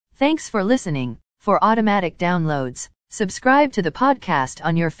Thanks for listening. For automatic downloads, subscribe to the podcast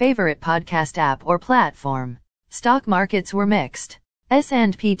on your favorite podcast app or platform. Stock markets were mixed.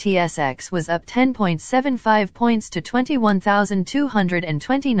 S&P TSX was up 10.75 points to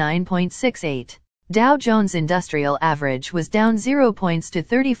 21,229.68. Dow Jones Industrial Average was down 0 points to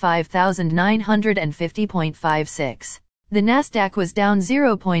 35,950.56. The Nasdaq was down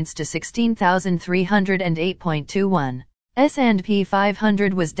 0 points to 16,308.21. S&P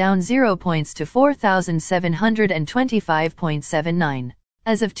 500 was down 0 points to 4,725.79.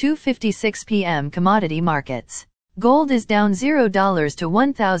 As of 2:56 p.m. commodity markets. Gold is down $0 to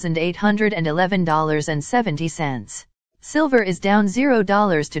 $1,811.70. Silver is down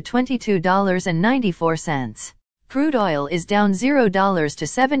 $0 to $22.94. Crude oil is down $0 to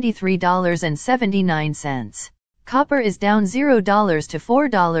 $73.79. Copper is down $0 to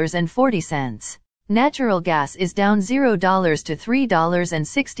 $4.40. Natural gas is down $0 to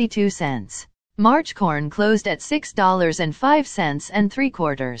 $3.62. March corn closed at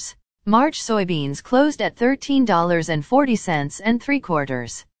 $6.05 March soybeans closed at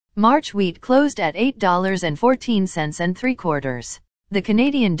 $13.40 March wheat closed at $8.14 The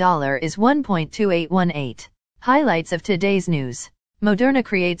Canadian dollar is 1.2818. Highlights of today's news. Moderna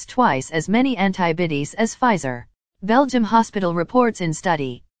creates twice as many antibodies as Pfizer. Belgium hospital reports in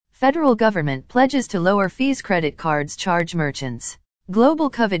study. Federal government pledges to lower fees credit cards charge merchants. Global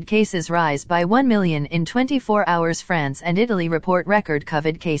COVID cases rise by 1 million in 24 hours. France and Italy report record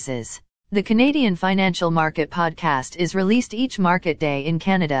COVID cases. The Canadian Financial Market Podcast is released each market day in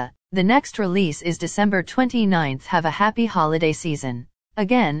Canada. The next release is December 29th. Have a happy holiday season.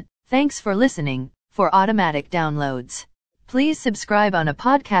 Again, thanks for listening. For automatic downloads, please subscribe on a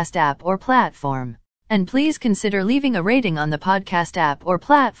podcast app or platform. And please consider leaving a rating on the podcast app or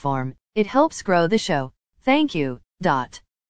platform. It helps grow the show. Thank you.